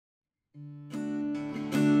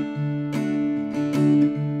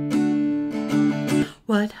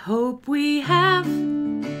What hope we have,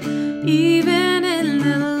 even in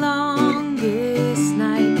the longest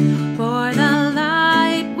night, for the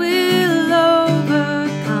light will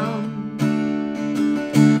overcome.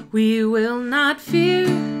 We will not fear,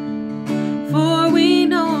 for we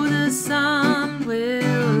know the sun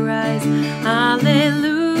will rise.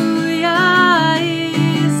 Alleluia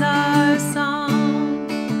is our song.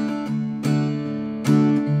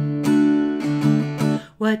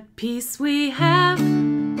 What peace we have,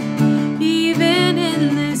 even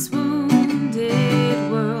in this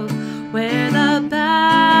wounded world, where the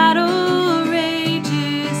battle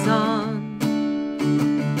rages on.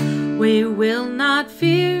 We will not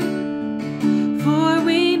fear,